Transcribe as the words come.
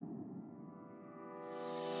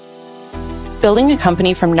Building a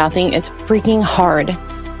company from nothing is freaking hard.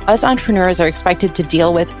 Us entrepreneurs are expected to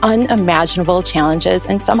deal with unimaginable challenges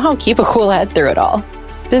and somehow keep a cool head through it all.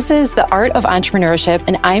 This is The Art of Entrepreneurship,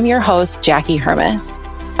 and I'm your host, Jackie Hermes.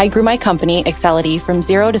 I grew my company, Excelity, from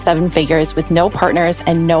 0 to 7 figures with no partners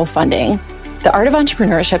and no funding. The Art of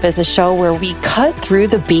Entrepreneurship is a show where we cut through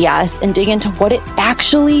the BS and dig into what it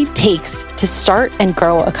actually takes to start and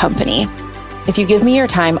grow a company. If you give me your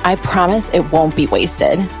time, I promise it won't be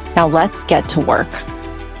wasted. Now let's get to work.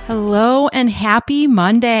 Hello and happy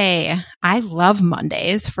Monday. I love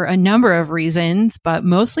Mondays for a number of reasons, but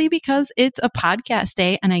mostly because it's a podcast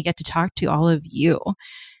day and I get to talk to all of you.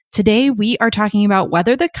 Today, we are talking about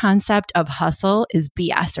whether the concept of hustle is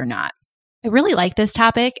BS or not. I really like this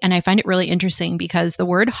topic and I find it really interesting because the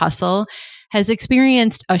word hustle has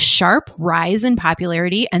experienced a sharp rise in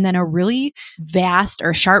popularity and then a really vast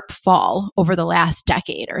or sharp fall over the last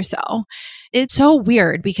decade or so. It's so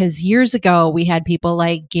weird because years ago, we had people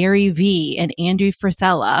like Gary Vee and Andy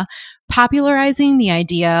Frisella popularizing the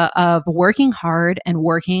idea of working hard and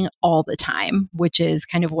working all the time, which is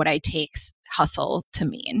kind of what I take hustle to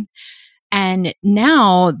mean. And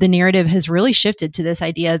now the narrative has really shifted to this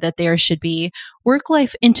idea that there should be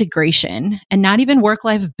work-life integration and not even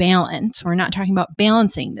work-life balance. We're not talking about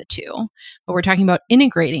balancing the two, but we're talking about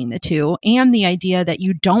integrating the two and the idea that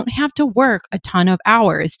you don't have to work a ton of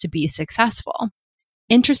hours to be successful.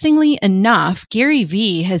 Interestingly enough, Gary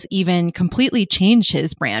Vee has even completely changed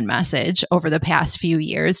his brand message over the past few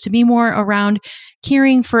years to be more around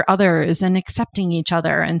caring for others and accepting each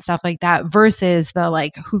other and stuff like that versus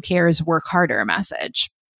the who cares, work harder message.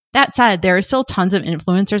 That said, there are still tons of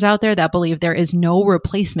influencers out there that believe there is no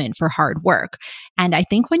replacement for hard work. And I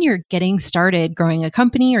think when you're getting started growing a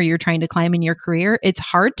company or you're trying to climb in your career, it's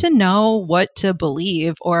hard to know what to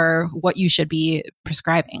believe or what you should be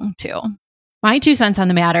prescribing to. My 2 cents on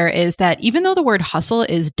the matter is that even though the word hustle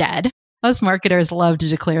is dead, us marketers love to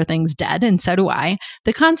declare things dead, and so do I,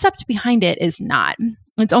 the concept behind it is not.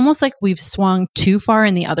 It's almost like we've swung too far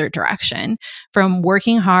in the other direction from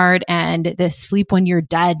working hard and this sleep when you're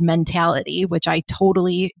dead mentality, which I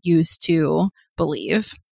totally used to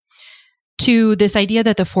believe, to this idea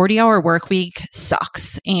that the 40-hour work week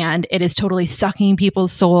sucks and it is totally sucking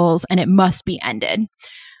people's souls and it must be ended.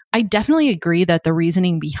 I definitely agree that the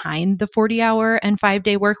reasoning behind the 40-hour and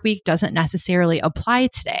 5-day work week doesn't necessarily apply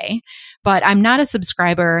today, but I'm not a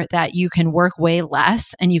subscriber that you can work way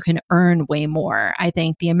less and you can earn way more. I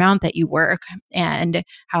think the amount that you work and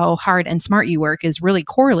how hard and smart you work is really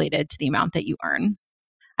correlated to the amount that you earn.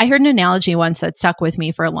 I heard an analogy once that stuck with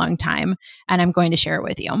me for a long time, and I'm going to share it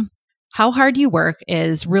with you. How hard you work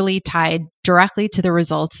is really tied directly to the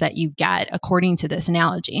results that you get according to this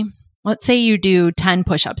analogy. Let's say you do 10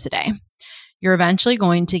 push-ups a day. You're eventually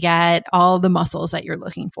going to get all the muscles that you're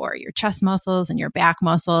looking for, your chest muscles and your back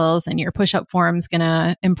muscles, and your push-up form's going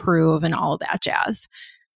to improve and all of that jazz.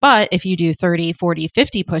 But if you do 30, 40,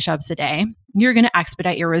 50 push-ups a day, you're going to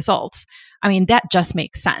expedite your results. I mean, that just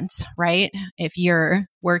makes sense, right? If you're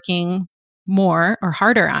working more or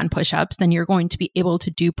harder on push-ups, then you're going to be able to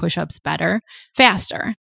do push-ups better,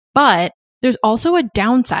 faster. But there's also a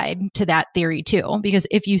downside to that theory too, because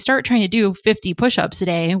if you start trying to do 50 push-ups a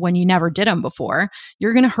day when you never did them before,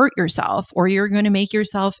 you're going to hurt yourself or you're going to make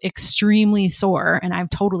yourself extremely sore. And I've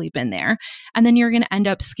totally been there. And then you're going to end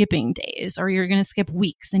up skipping days or you're going to skip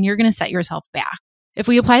weeks and you're going to set yourself back. If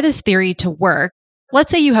we apply this theory to work,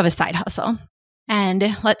 let's say you have a side hustle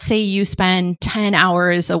and let's say you spend 10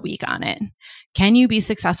 hours a week on it. Can you be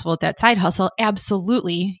successful at that side hustle?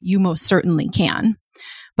 Absolutely. You most certainly can.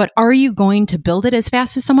 But are you going to build it as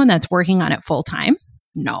fast as someone that's working on it full time?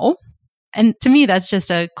 No. And to me, that's just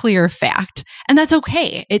a clear fact. And that's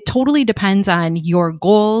okay. It totally depends on your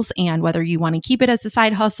goals and whether you want to keep it as a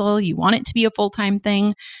side hustle, you want it to be a full-time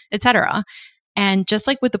thing, etc. And just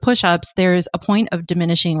like with the push-ups, there's a point of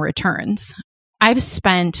diminishing returns. I've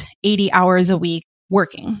spent 80 hours a week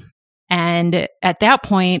working. And at that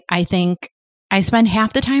point, I think I spend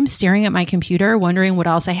half the time staring at my computer, wondering what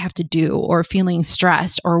else I have to do or feeling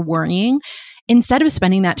stressed or worrying instead of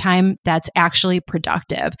spending that time that's actually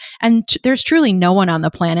productive. And there's truly no one on the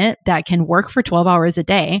planet that can work for 12 hours a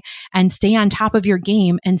day and stay on top of your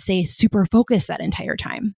game and stay super focused that entire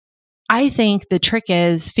time. I think the trick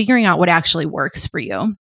is figuring out what actually works for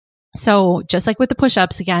you. So just like with the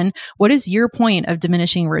push-ups again, what is your point of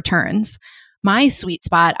diminishing returns? My sweet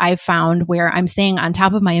spot I've found where I'm staying on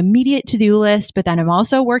top of my immediate to-do list, but then I'm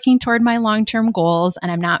also working toward my long-term goals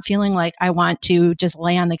and I'm not feeling like I want to just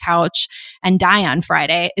lay on the couch and die on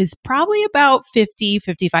Friday is probably about 50,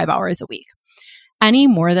 55 hours a week. Any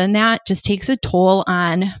more than that just takes a toll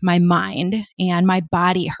on my mind, and my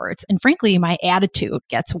body hurts. And frankly, my attitude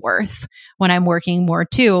gets worse when I'm working more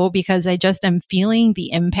too, because I just am feeling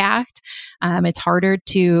the impact. It's harder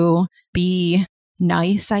to be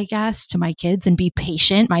nice, I guess, to my kids and be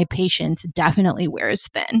patient. My patience definitely wears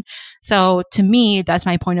thin. So to me, that's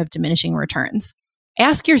my point of diminishing returns.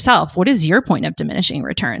 Ask yourself, what is your point of diminishing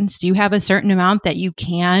returns? Do you have a certain amount that you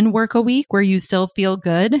can work a week where you still feel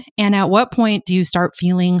good? And at what point do you start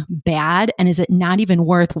feeling bad? And is it not even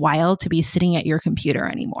worthwhile to be sitting at your computer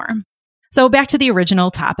anymore? So back to the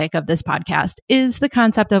original topic of this podcast is the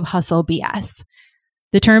concept of hustle BS.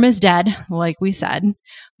 The term is dead, like we said,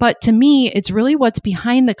 but to me, it's really what's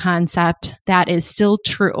behind the concept that is still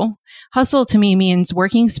true. Hustle to me means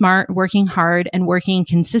working smart, working hard, and working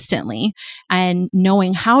consistently, and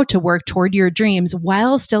knowing how to work toward your dreams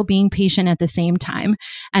while still being patient at the same time.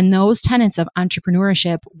 And those tenets of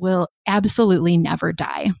entrepreneurship will absolutely never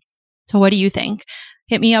die. So what do you think?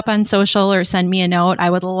 Hit me up on social or send me a note. I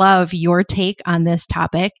would love your take on this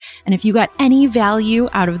topic. And if you got any value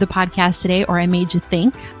out of the podcast today, or I made you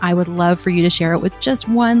think, I would love for you to share it with just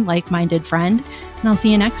one like-minded friend. And I'll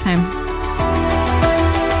see you next time.